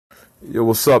Yo,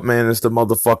 what's up, man? It's the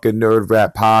motherfucking Nerd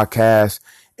Rap Podcast,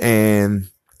 and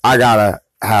I gotta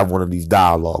have one of these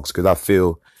dialogues because I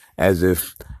feel as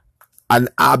if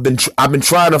I've been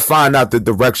trying to find out the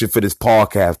direction for this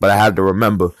podcast, but I had to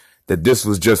remember that this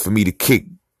was just for me to kick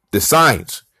the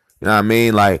science. You know what I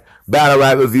mean? Like battle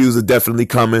rap reviews are definitely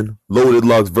coming. Loaded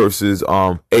Lux versus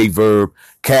A Verb,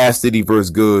 Cassidy versus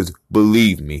Goods.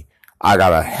 Believe me, I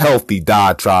got a healthy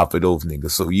diatribe for those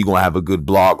niggas, so you gonna have a good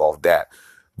blog off that.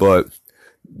 But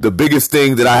the biggest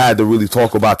thing that I had to really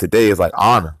talk about today is like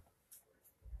honor.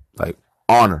 Like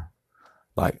honor.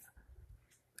 Like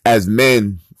as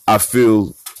men, I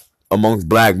feel amongst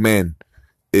black men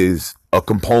is a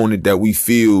component that we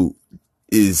feel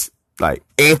is like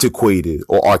antiquated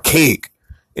or archaic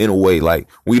in a way. Like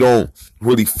we don't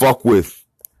really fuck with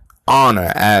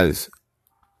honor as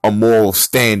a moral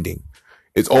standing.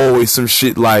 It's always some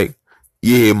shit like,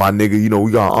 yeah, my nigga, you know,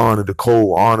 we gotta honor the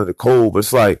code, honor the code. But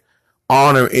it's like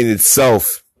honor in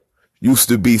itself used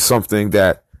to be something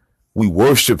that we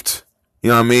worshipped. You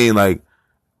know what I mean? Like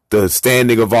the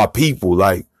standing of our people,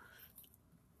 like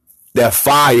that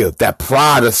fire, that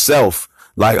pride of self.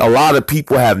 Like a lot of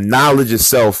people have knowledge of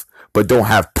self, but don't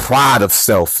have pride of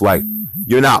self. Like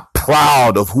you're not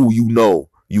proud of who you know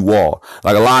you are.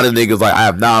 Like a lot of niggas like, I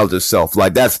have knowledge of self.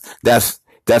 Like that's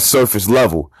surface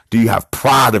level. Do you have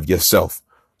pride of yourself?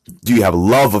 Do you have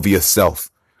love of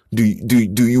yourself? Do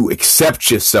you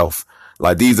accept yourself?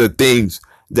 Like these are things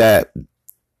that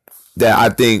I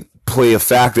think play a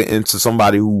factor into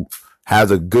somebody who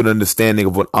has a good understanding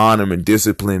of what honor and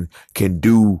discipline can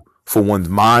do for one's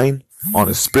mind on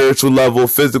a spiritual level,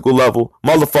 physical level.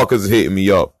 Motherfuckers hitting me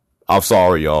up. I'm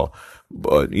sorry, y'all.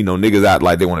 But, you know, niggas act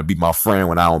like they want to be my friend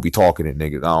when I don't be talking to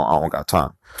niggas. I don't got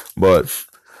time. But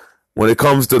when it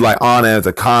comes to like honor as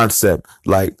a concept,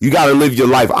 like you got to live your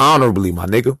life honorably, my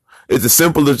nigga. It's as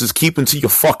simple as just keeping to your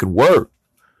fucking word.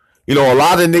 You know, a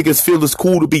lot of niggas feel it's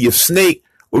cool to be a snake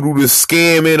or do the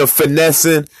scamming or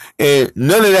finessing, and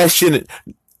none of that shit.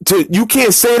 You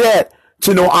can't say that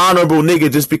to no honorable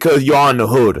nigga just because you're in the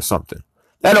hood or something.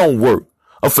 That don't work.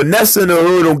 A finesse in the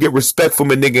hood don't get respect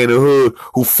from a nigga in the hood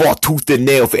who fought tooth and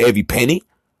nail for every penny.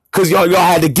 Cause y'all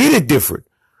had to get it different.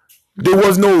 There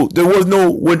was no,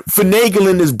 when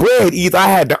finagling this bread, either I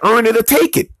had to earn it or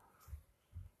take it.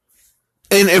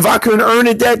 And if I couldn't earn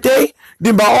it that day,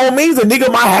 then by all means, a nigga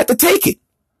might have to take it.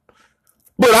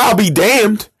 But I'll be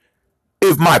damned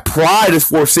if my pride is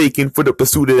forsaken for the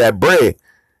pursuit of that bread.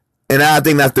 And I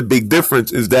think that's the big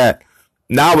difference is that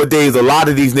nowadays, a lot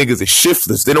of these niggas are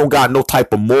shiftless. They don't got no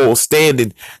type of moral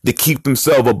standing to keep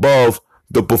themselves above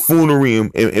the buffoonery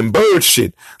and bird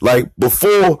shit. Like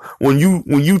before, when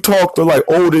you talk to like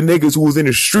older niggas who was in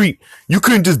the street, you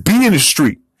couldn't just be in the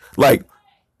street. Like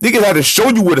niggas had to show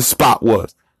you where the spot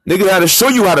was. Niggas had to show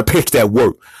you how to pitch that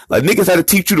work. Like niggas had to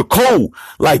teach you the code.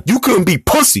 Like you couldn't be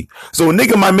pussy. So a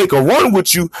nigga might make a run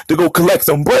with you to go collect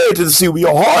some bread just to see where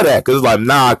your heart at. Cause it's like,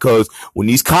 nah, cause when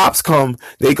these cops come,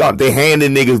 they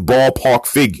handing niggas ballpark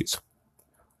figures.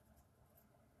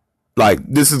 Like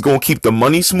this is gonna keep the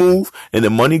money smooth and the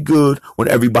money good when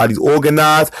everybody's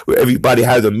organized, where everybody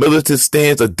has a militant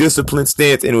stance, a disciplined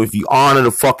stance, and if you honor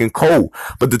the fucking code.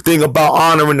 But the thing about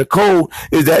honoring the code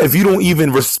is that if you don't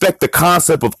even respect the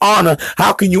concept of honor,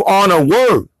 how can you honor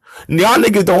word? Y'all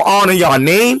niggas don't honor y'all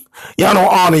name, y'all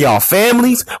don't honor y'all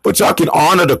families, but y'all can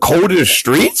honor the code of the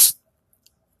streets.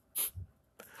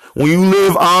 When you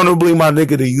live honorably, my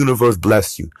nigga, the universe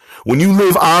bless you. When you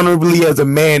live honorably as a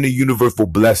man, the universe will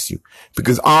bless you.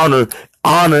 Because honor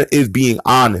is being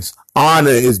honest. Honor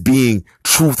is being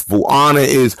truthful. Honor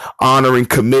is honoring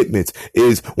commitments.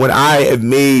 Is when I have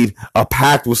made a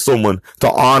pact with someone to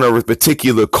honor a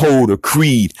particular code or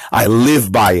creed, I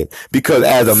live by it. Because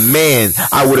as a man,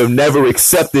 I would have never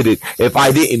accepted it if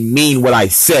I didn't mean what I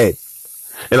said.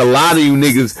 And a lot of you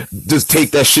niggas just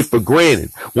take that shit for granted.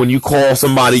 When you call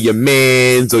somebody your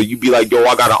mans or you be like, yo,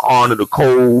 I gotta honor the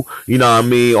code, you know what I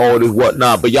mean, all this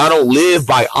whatnot. But y'all don't live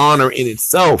by honor in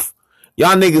itself.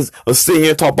 Y'all niggas are sitting here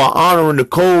and talk about honoring the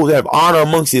code, have honor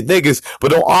amongst your niggas,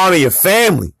 but don't honor your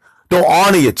family. Don't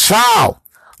honor your child.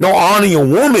 Don't honor your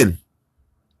woman.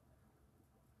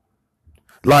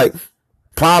 Like,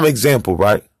 prime example,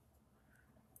 right?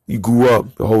 You grew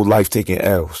up your whole life taking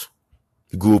L's.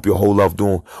 You grew up your whole life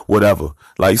doing whatever.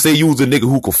 Like, say you was a nigga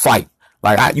who could fight.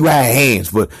 Like, you had hands,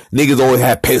 but niggas always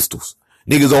had pistols.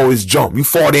 Niggas always jump. You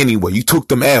fought anyway. You took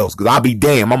them L's. Cause I'll be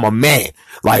damn, I'm a man.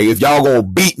 Like, if y'all gonna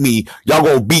beat me, y'all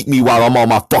gonna beat me while I'm on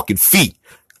my fucking feet.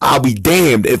 I'll be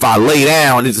damned if I lay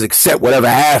down and just accept whatever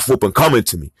ass whooping coming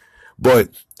to me. But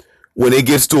when it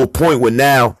gets to a point where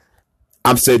now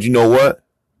I'm said, you know what?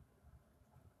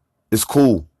 It's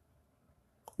cool.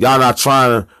 Y'all not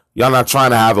trying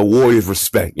to have a warrior's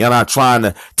respect. Y'all not trying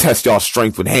to test y'all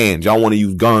strength with hands. Y'all want to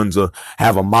use guns or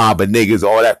have a mob of niggas,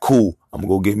 all that. Cool. I'm going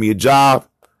to go get me a job.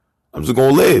 I'm just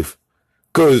going to live.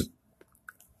 Cause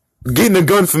getting a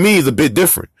gun for me is a bit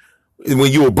different.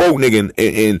 When you a broke nigga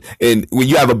and when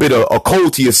you have a bit of a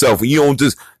code to yourself and you don't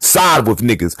just side with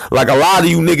niggas. Like a lot of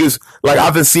you niggas, like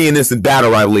I've been seeing this in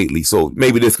battle rap lately, so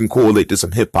maybe this can correlate to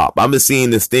some hip hop. I've been seeing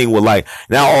this thing where like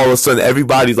now all of a sudden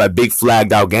everybody's like big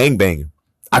flagged out gangbanging.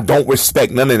 I don't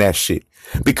respect none of that shit.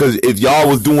 Because if y'all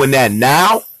was doing that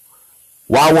now,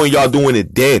 why weren't y'all doing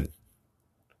it then?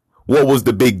 What was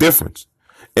the big difference?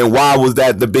 And why was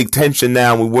that the big tension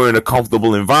now when we're in a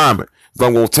comfortable environment? So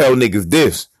I'm going to tell niggas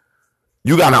this.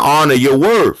 You got to honor your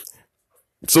word.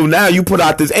 So now you put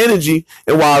out this energy,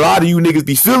 and while a lot of you niggas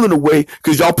be feeling away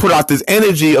because y'all put out this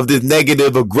energy of this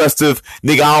negative, aggressive,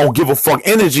 nigga, I don't give a fuck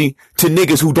energy to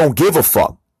niggas who don't give a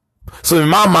fuck. So in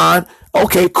my mind,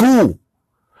 okay, cool.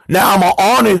 Now I'm going to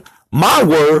honor my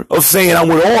word of saying I'm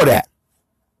with all that.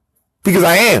 Because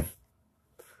I am.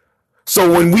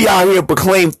 So when we out here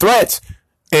proclaim threats,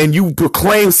 and you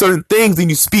proclaim certain things and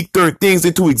you speak certain things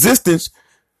into existence,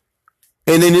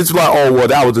 and then it's like, oh, well,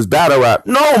 that was just battle rap.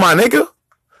 No, my nigga.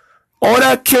 All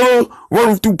that killer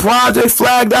running through projects,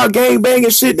 flagged out,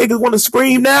 gangbanging shit, niggas want to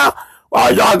scream now.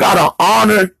 Well, y'all gotta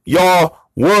honor your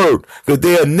word. Because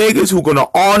there are niggas who gonna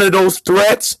honor those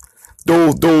threats,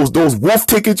 those wolf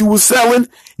tickets you was selling,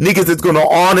 niggas that's gonna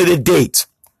honor the date.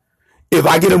 If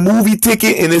I get a movie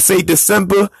ticket and it say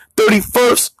December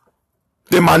 31st,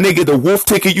 then my nigga, the wolf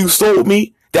ticket you sold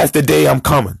me, that's the day I'm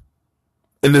coming.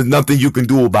 And there's nothing you can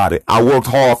do about it. I worked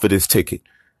hard for this ticket.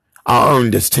 I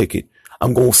earned this ticket.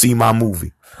 I'm going to see my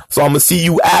movie. So I'm going to see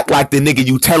you act like the nigga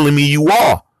you telling me you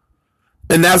are.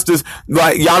 And that's just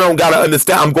like, y'all don't got to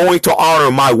understand. I'm going to honor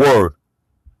my word.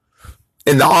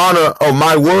 And the honor of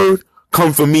my word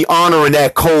comes from me honoring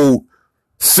that code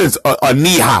since a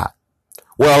knee high.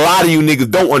 Well, a lot of you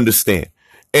niggas don't understand.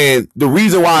 And the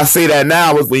reason why I say that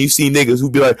now is when you see niggas who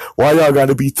be like, why y'all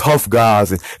gotta be tough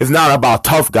guys? And it's not about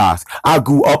tough guys. I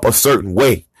grew up a certain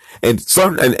way. And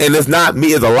it's not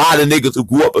me. It's a lot of niggas who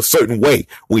grew up a certain way.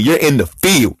 When you're in the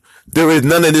field, there is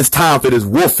none of this time for this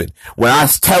woofing. When I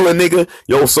tell a nigga,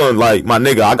 yo son, like my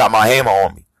nigga, I got my hammer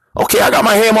on me. Okay, I got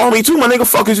my hammer on me too, my nigga.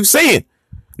 Fuck is you saying?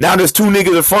 Now there's two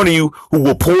niggas in front of you who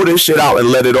will pull this shit out and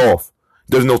let it off.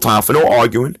 There's no time for no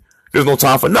arguing. There's no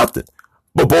time for nothing.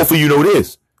 But both of you know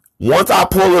this. Once I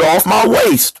pull it off my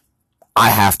waist, I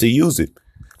have to use it.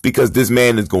 Because this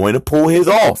man is going to pull his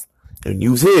off and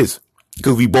use his.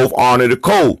 Because we both honor the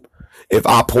code. If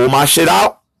I pull my shit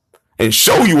out and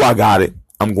show you I got it,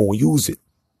 I'm going to use it.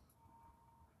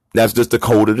 That's just the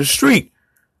code of the street.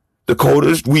 The code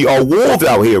of we are wolves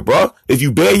out here, bro. If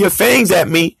you bare your fangs at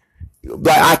me,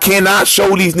 like I cannot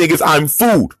show these niggas I'm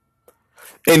food.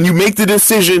 And you make the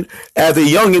decision as a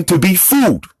youngin' to be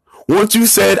food. Once you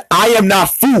said, I am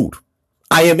not food.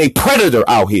 I am a predator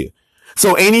out here.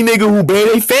 So any nigga who bare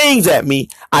their fangs at me,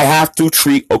 I have to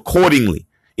treat accordingly.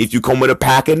 If you come with a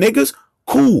pack of niggas,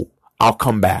 cool. I'll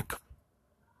come back.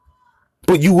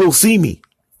 But you will see me.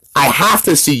 I have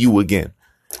to see you again.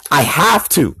 I have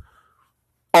to.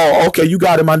 Oh, okay, you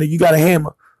got it, my nigga. You got a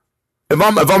hammer. If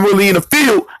I'm really in the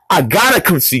field, I gotta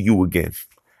come see you again.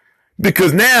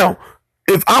 Because now,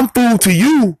 if I'm food to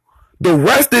you, the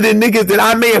rest of the niggas that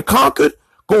I may have conquered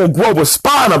gonna grow a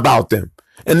spine about them.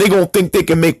 And they gonna think they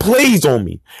can make plays on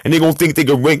me. And they gonna think they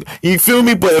can ring. You feel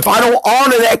me? But if I don't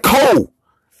honor that code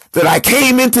that I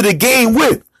came into the game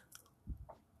with,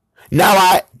 now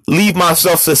I leave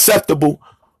myself susceptible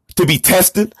to be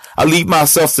tested. I leave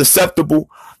myself susceptible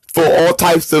for all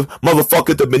types of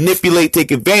motherfuckers to manipulate,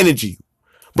 take advantage of you.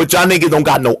 But y'all niggas don't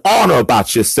got no honor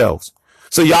about yourselves.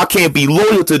 So y'all can't be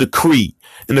loyal to the creed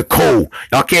and the code.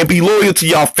 Y'all can't be loyal to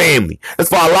y'all family. That's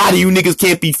why a lot of you niggas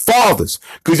can't be fathers.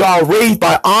 Because y'all raised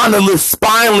by honorless,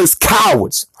 spineless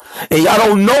cowards. And y'all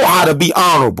don't know how to be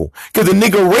honorable. Because the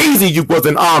nigga raising you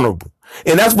wasn't honorable.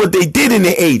 And that's what they did in the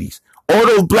 80s. All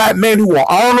those black men who are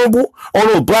honorable, all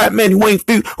those black men who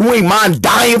ain't mind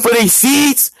dying for their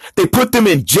seeds, they put them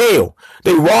in jail.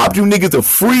 They robbed you niggas of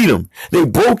freedom. They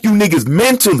broke you niggas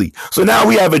mentally. So now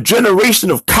we have a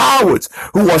generation of cowards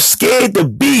who are scared to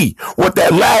be what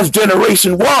that last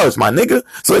generation was, my nigga.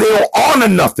 So they don't honor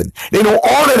nothing. They don't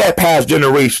honor that past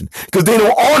generation because they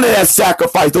don't honor that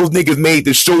sacrifice those niggas made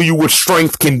to show you what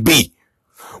strength can be.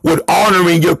 What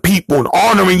honoring your people and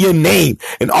honoring your name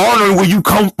and honoring where you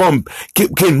come from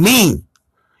can mean.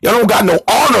 Y'all don't got no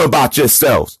honor about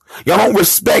yourselves. Y'all don't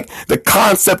respect the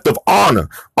concept of honor.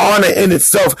 Honor in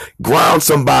itself grounds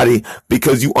somebody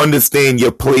because you understand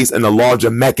your place in a larger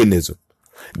mechanism.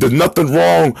 There's nothing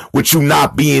wrong with you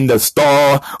not being the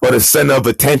star or the center of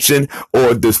attention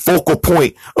or the focal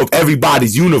point of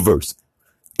everybody's universe.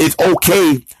 It's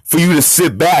okay for you to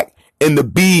sit back and to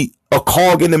be a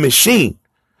cog in the machine.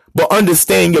 But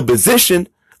understand your position.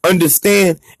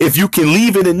 Understand if you can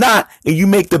leave it or not, and you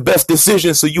make the best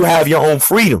decision so you have your own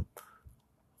freedom.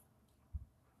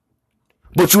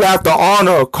 But you have to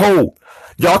honor a code.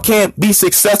 Y'all can't be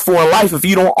successful in life if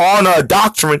you don't honor a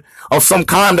doctrine of some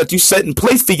kind that you set in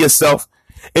place for yourself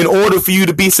in order for you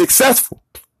to be successful.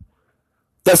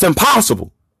 That's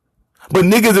impossible. But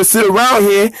niggas that sit around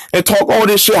here and talk all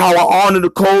this shit, how I honor the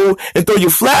code and throw your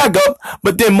flag up,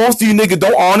 but then most of you niggas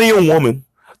don't honor your woman,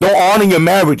 don't honor your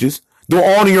marriages,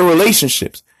 don't honor your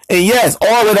relationships. And yes,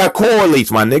 all of that correlates,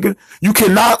 my nigga. You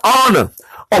cannot honor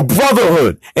a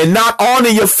brotherhood and not honor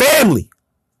your family.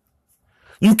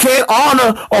 You can't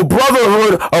honor a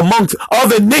brotherhood amongst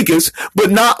other niggas,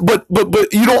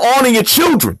 but you don't honor your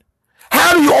children.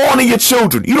 How do you honor your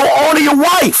children? You don't honor your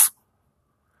wife.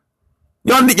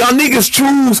 Y'all niggas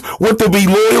choose what to be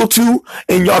loyal to,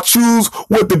 and y'all choose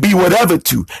what to be whatever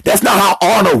to. That's not how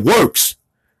honor works.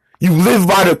 You live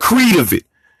by the creed of it.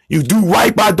 You do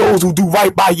right by those who do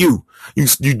right by you. You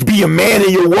be a man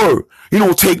in your word. You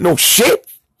don't take no shit.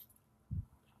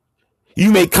 You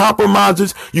make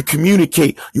compromises, you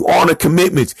communicate, you honor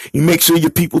commitments, you make sure your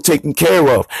people taken care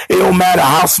of. It don't matter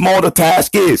how small the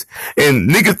task is. And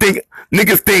niggas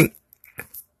think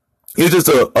it's just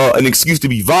an excuse to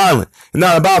be violent. It's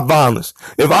not about violence.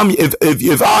 If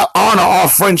I honor our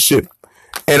friendship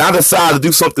and I decide to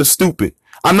do something stupid,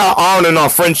 I'm not honoring our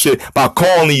friendship by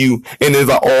calling you and it's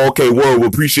like, oh, okay, word, we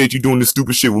appreciate you doing this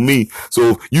stupid shit with me,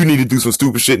 so you need to do some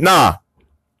stupid shit. Nah.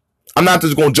 I'm not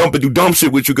just going to jump and do dumb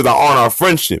shit with you because I honor our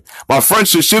friendship. My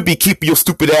friendship should be keeping your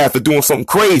stupid ass for doing something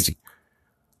crazy.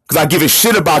 Because I give a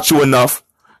shit about you enough.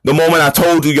 The moment I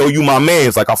told you, yo, you my man,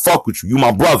 it's like I fuck with you. You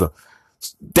my brother.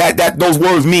 Those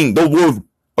words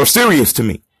are serious to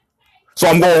me. So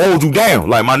I'm going to hold you down.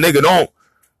 Like, my nigga,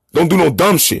 don't do no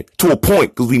dumb shit to a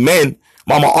point. Because we men,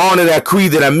 I'ma honor that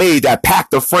creed that I made, that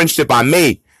pact of friendship I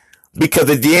made. Because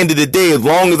at the end of the day, as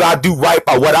long as I do right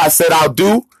by what I said I'll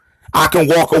do, I can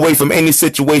walk away from any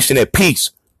situation at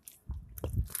peace.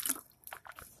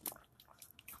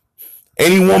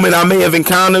 Any woman I may have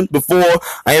encountered before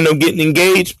I end up getting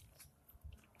engaged,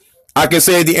 I can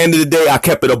say at the end of the day, I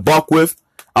kept it a buck with.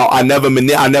 I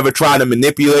never tried to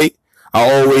manipulate.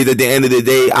 I always, at the end of the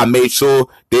day, I made sure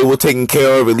they were taken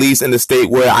care of, at least in the state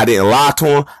where I didn't lie to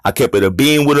them. I kept it a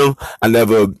beam with them. I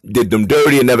never did them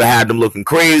dirty. I never had them looking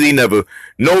crazy.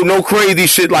 No crazy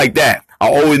shit like that. I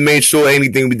always made sure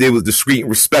anything we did was discreet and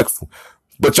respectful.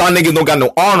 But y'all niggas don't got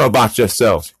no honor about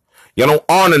yourselves. Y'all don't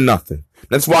honor nothing.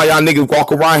 That's why y'all niggas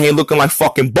walk around here looking like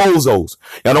fucking bozos.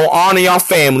 Y'all don't honor y'all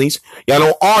families. Y'all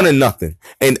don't honor nothing.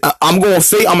 And I'm going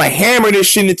to hammer this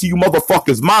shit into you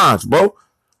motherfuckers' minds, bro.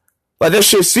 Like, that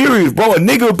shit serious, bro. A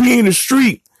nigga be in the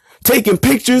street taking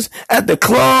pictures at the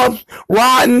club,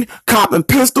 riding, copping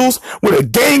pistols with a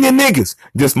gang of niggas.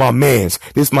 This my mans.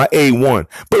 This my A1.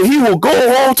 But he will go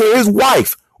home to his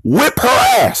wife, whip her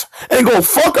ass, and go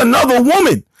fuck another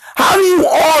woman. How do you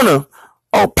honor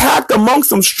a pact amongst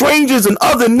some strangers and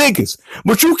other niggas,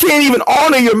 but you can't even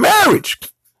honor your marriage?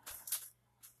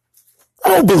 I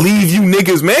don't believe you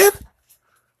niggas, man.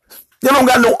 You don't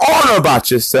got no honor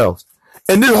about yourselves.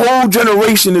 And this whole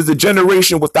generation is a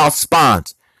generation without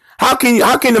spines. How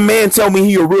can a man tell me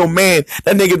he a real man?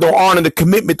 That nigga don't honor the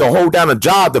commitment to hold down a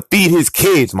job to feed his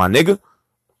kids, my nigga.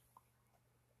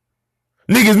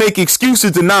 Niggas make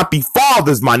excuses to not be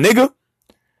fathers, my nigga.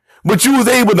 But you was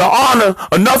able to honor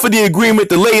enough of the agreement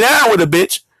to lay down with a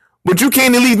bitch, but you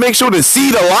can't at least make sure to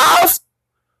see the lives?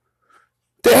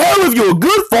 The hell, if you're a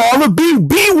good father, be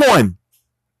one.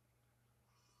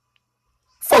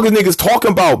 Fuck is niggas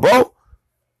talking about, bro?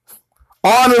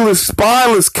 Honorless,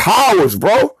 spineless cowards,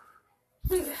 bro.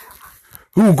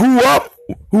 Who grew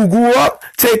up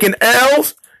taking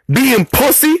L's, being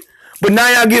pussy, but now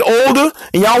y'all get older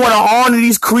and y'all want to honor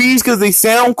these creeds because they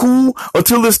sound cool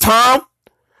until it's time.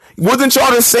 Wasn't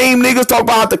y'all the same niggas talk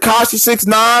about Tekashi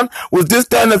 6ix9ine was this,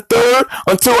 that, and the third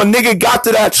until a nigga got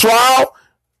to that trial?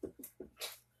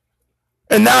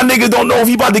 And now niggas don't know if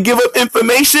he about to give up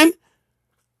information?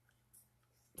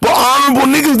 But honorable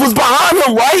niggas was behind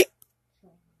him, right?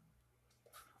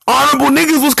 Honorable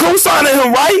niggas was co-signing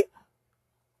him, right?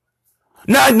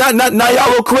 Now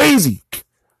y'all look crazy.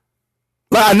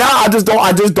 Like, now I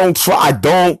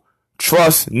don't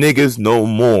trust niggas no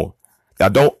more. Y'all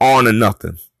don't honor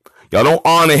nothing. Y'all don't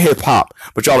honor hip hop,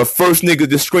 but y'all the first niggas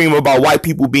to scream about white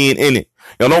people being in it.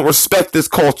 Y'all don't respect this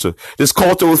culture. This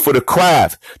culture was for the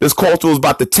craft. This culture was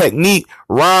about the technique,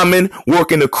 rhyming,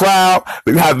 working the crowd,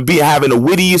 having the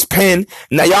wittiest pen.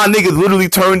 Now y'all niggas literally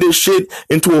turned this shit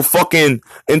into a fucking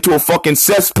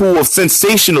cesspool of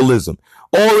sensationalism.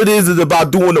 All it is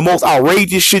about doing the most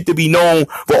outrageous shit to be known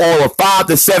for all of 5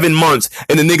 to 7 months,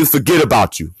 and the niggas forget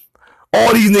about you.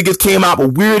 All these niggas came out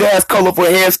with weird ass colorful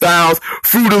hairstyles,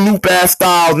 Fruit of Loop ass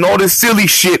styles, and all this silly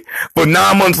shit. But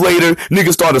 9 months later,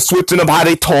 niggas started switching up how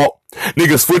they talk.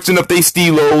 Niggas switching up they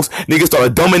stilos. Niggas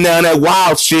started dumbing down that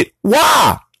wild shit.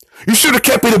 Why? You should have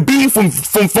kept it a bean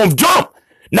from jump.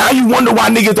 Now you wonder why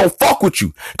niggas don't fuck with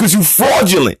you. Cause you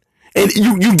fraudulent. And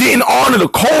you didn't honor the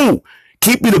code.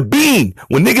 Keep it a bean.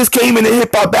 When niggas came into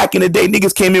hip hop back in the day,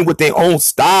 niggas came in with their own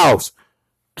styles.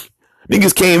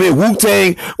 Niggas came in.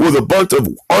 Wu-Tang was a bunch of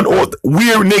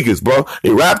weird niggas, bro. They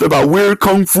rapped about weird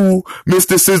kung fu,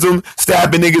 mysticism,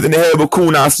 stabbing niggas in the head with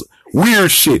kunai.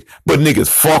 Weird shit. But niggas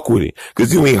fuck with it.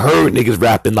 Cause you ain't heard niggas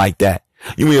rapping like that.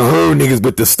 You ain't heard niggas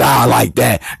with the style like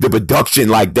that, the production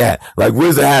like that. Like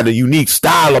RZA had a unique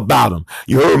style about him.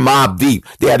 You heard Mobb Deep,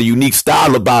 they had a unique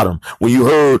style about him. When you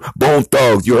heard Bone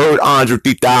Thugs, you heard Andre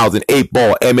 3000,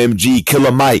 8Ball, MMG,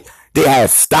 Killer Mike. They had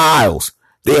styles.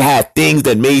 They had things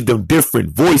that made them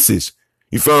different, voices.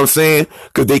 You feel what I'm saying?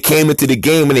 Because they came into the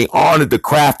game and they honored the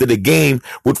craft of the game,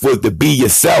 which was to be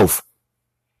yourself.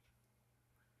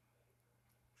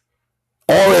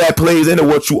 All of that plays into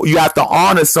what you have to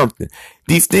honor something.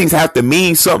 These things have to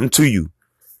mean something to you.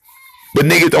 But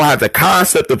niggas don't have the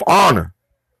concept of honor.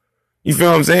 You feel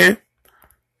what I'm saying?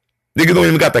 Niggas don't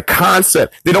even got the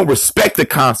concept. They don't respect the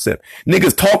concept.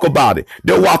 Niggas talk about it.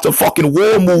 They'll watch a fucking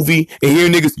war movie and hear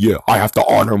niggas, yeah, I have to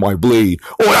honor my blade.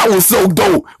 Oh, that was so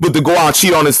dope. But to go out and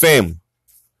cheat on his family.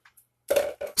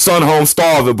 Son home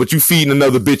starving, but you feeding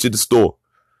another bitch at the store.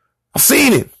 I've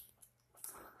seen it.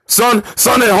 Son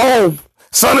at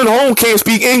home can't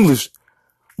speak English.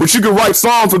 But you can write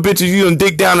songs for bitches you done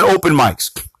dig down in open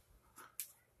mics.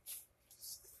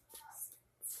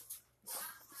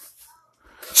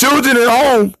 Children at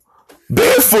home,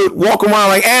 barefoot, walk around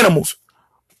like animals.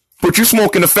 But you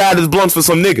smoking the fattest blunts for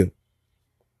some nigga.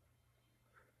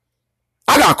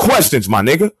 I got questions, my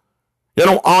nigga. They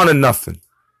don't honor nothing.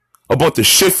 A bunch of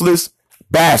shiftless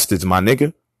bastards, my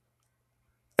nigga.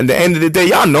 At the end of the day,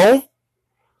 y'all know.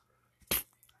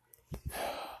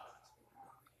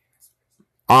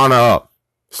 Honor up.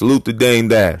 Salute to Dame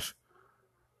Dash.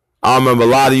 I remember a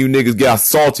lot of you niggas got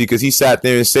salty because he sat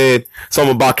there and said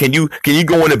something about, can you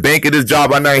go in the bank at this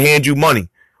job? I not hand you money.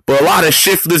 But a lot of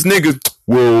shiftless niggas,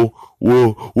 well, why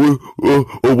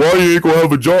you ain't gonna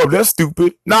have a job? That's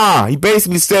stupid. Nah, he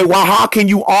basically said, well, how can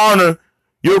you honor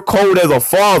your code as a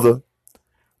father,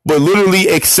 but literally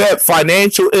accept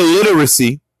financial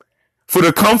illiteracy for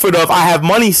the comfort of, I have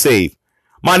money saved?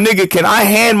 My nigga, can I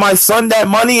hand my son that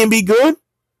money and be good?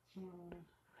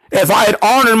 If I had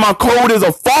honored my code as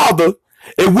a father,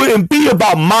 it wouldn't be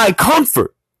about my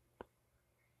comfort.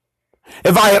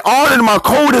 If I had honored my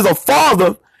code as a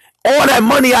father, all that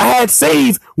money I had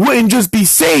saved wouldn't just be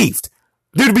saved.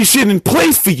 There'd be shit in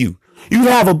place for you. You'd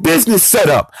have a business set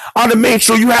up. I'd have made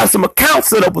sure you have some accounts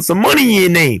set up with some money in your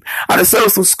name. I'd have set up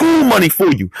some school money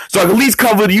for you. So I could at least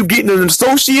cover you getting an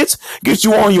associates, get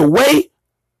you on your way.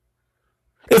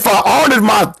 If I honored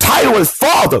my title as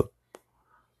father,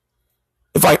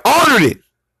 if I honored it,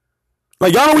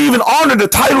 like y'all don't even honor the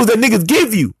titles that niggas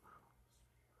give you.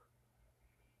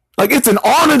 Like it's an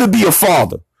honor to be a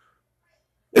father.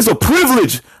 It's a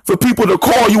privilege for people to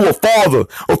call you a father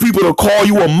or people to call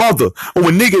you a mother. Or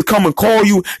when niggas come and call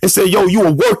you and say, yo, you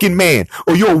a working man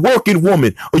or you're a working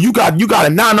woman or you got a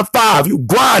 9 to 5, you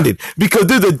grinding. Because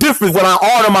there's a difference when I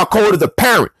honor my code as a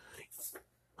parent.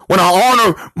 When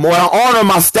I honor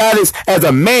my status as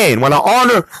a man, when I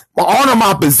honor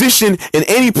my position in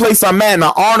any place I'm at, and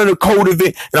I honor the code of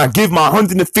it, and I give my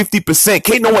 150%,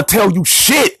 can't no one tell you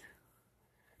shit.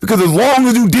 Because as long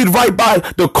as you did right by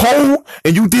the code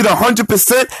and you did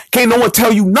 100%, can't no one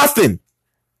tell you nothing.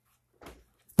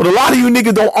 But a lot of you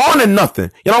niggas don't honor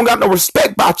nothing. You don't got no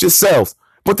respect about yourselves.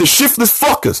 But the shiftless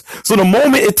fuckers. So the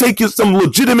moment it takes you some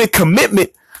legitimate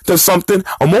commitment to something,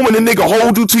 a moment a nigga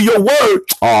hold you to your word,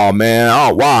 oh man,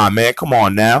 oh why man, come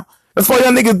on now. That's why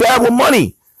y'all niggas bad with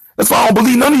money. That's why I don't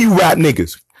believe none of you rap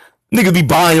niggas. Niggas be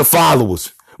buying your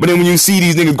followers. But then when you see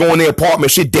these niggas go in their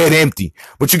apartment, shit dead empty.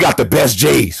 But you got the best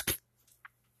J's.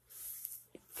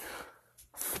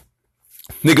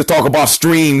 Niggas talk about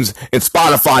streams and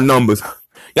Spotify numbers.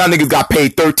 Y'all niggas got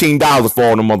paid $13 for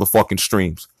all the motherfucking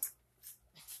streams.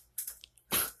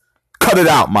 Cut it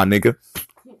out, my nigga.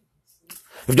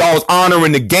 If y'all was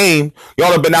honoring the game,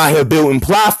 y'all have been out here building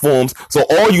platforms, so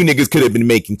all you niggas could have been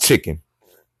making chicken.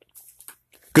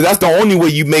 Cause that's the only way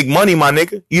you make money, my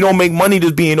nigga. You don't make money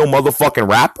just being no motherfucking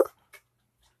rapper.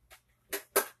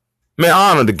 Man,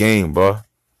 honor the game, bro.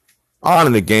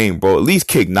 Honor the game, bro. At least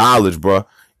kick knowledge, bro.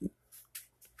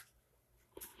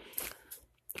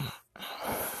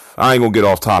 I ain't gonna get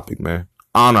off topic, man.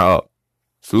 Honor up.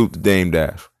 Salute to Dame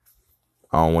Dash.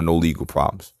 I don't want no legal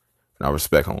problems. And I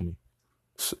respect homie.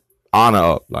 Honor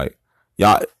up. Like,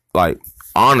 y'all, like,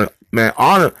 honor, man,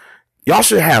 honor. Y'all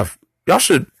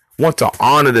should want to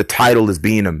honor the title as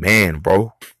being a man,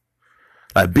 bro.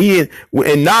 Like being,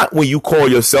 and not when you call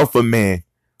yourself a man,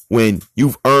 when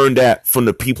you've earned that from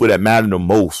the people that matter the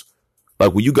most.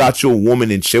 Like when you got your woman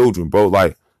and children, bro.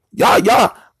 Like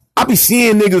y'all, I be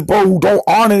seeing niggas, bro, who don't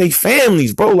honor their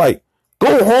families, bro. Like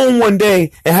go home one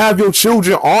day and have your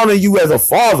children honor you as a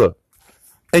father,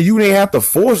 and you didn't have to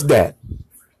force that.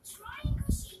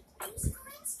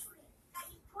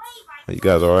 You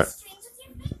guys all right?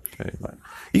 Okay, bye.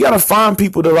 You gotta find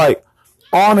people to like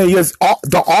honor you as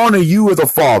a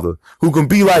father who can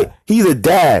be like, he's a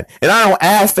dad. And I don't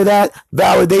ask for that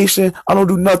validation. I don't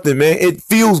do nothing, man. It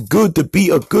feels good to be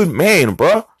a good man,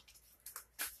 bro.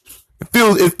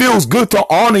 It feels good to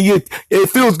honor you. It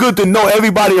feels good to know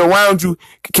everybody around you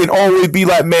can always be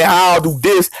like, man, I'll do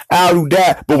this, I'll do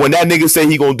that. But when that nigga say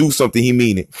he gonna do something, he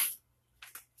mean it.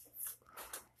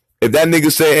 If that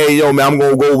nigga say, hey, yo, man, I'm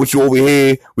going to go with you over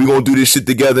here. We going to do this shit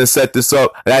together and set this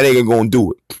up. That nigga going to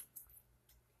do it.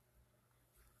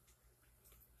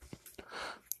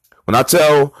 When I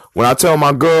tell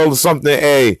my girl or something,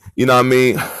 hey, you know what I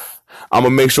mean? I'm going to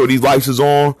make sure these lights is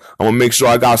on. I'm going to make sure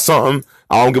I got something.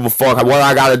 I don't give a fuck what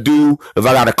I got to do. If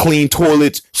I got to clean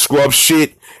toilets, scrub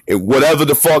shit, whatever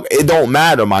the fuck, it don't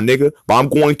matter, my nigga. But I'm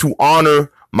going to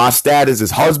honor my status as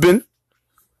husband.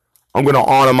 I'm going to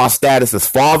honor my status as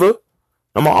father.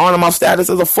 I'm going to honor my status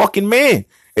as a fucking man.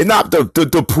 It's not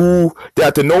to prove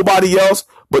that to nobody else,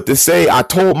 but to say I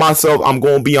told myself I'm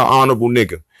going to be an honorable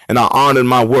nigga. And I honored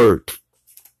my word.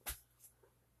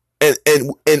 And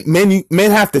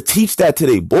men have to teach that to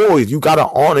their boys. You got to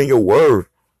honor your word.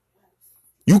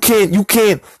 You can't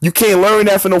learn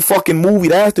that from no fucking movie.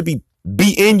 That has to be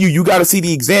in you. You got to see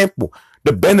the example,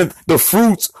 the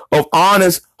fruits of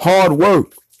honest hard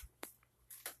work.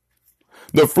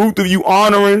 The fruit of you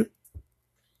honoring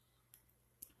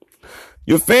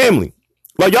your family.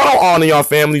 Like, y'all don't honor your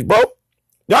families, bro.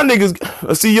 Y'all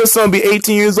niggas, see your son be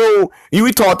 18 years old, and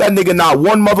we taught that nigga not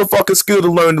one motherfucking skill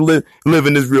to learn to live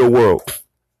in this real world.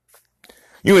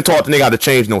 You ain't taught the nigga how to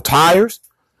change no tires.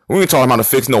 We ain't taught him how to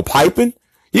fix no piping.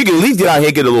 You can at least get out here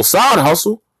and get a little side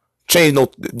hustle. Change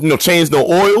no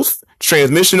oils,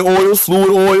 transmission oils,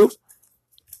 fluid oils.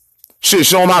 Shit,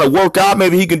 show him how to work out.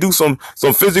 Maybe he can do some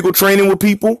physical training with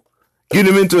people. Get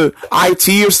him into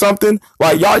IT or something.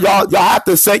 Like y'all have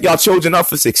to set y'all children up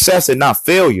for success and not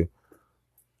failure.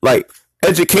 Like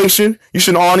education, you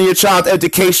should honor your child's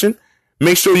education.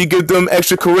 Make sure you give them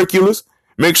extracurriculars.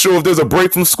 Make sure if there's a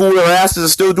break from school, their asses are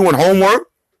still doing homework.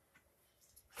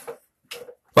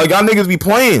 Like y'all niggas be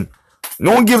playing.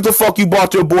 No one gives a fuck you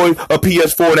bought your boy a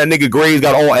PS4 and that nigga grades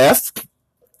got all F.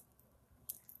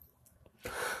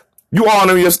 You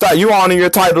honor your style. You honor your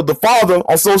title, the father,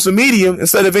 on social media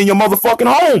instead of in your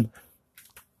motherfucking home.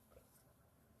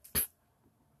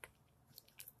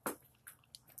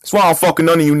 That's why I don't fucking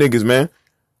none of you niggas, man.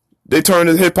 They turn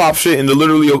this hip hop shit into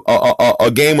literally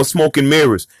a game of smoke and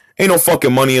mirrors. Ain't no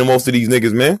fucking money in most of these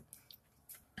niggas, man.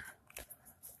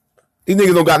 These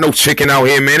niggas don't got no chicken out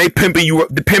here, man. They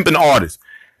pimping artists.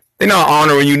 They not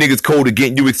honoring you niggas code to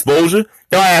getting you exposure.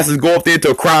 Y'all asses go up there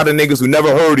to a crowd of niggas who never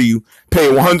heard of you, pay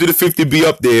 $150 to be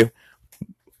up there,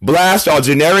 blast y'all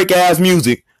generic ass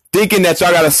music, thinking that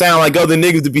y'all gotta sound like other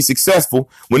niggas to be successful,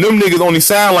 when them niggas only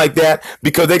sound like that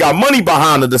because they got money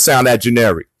behind them to sound that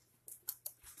generic.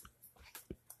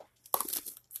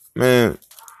 Man,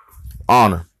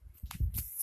 honor.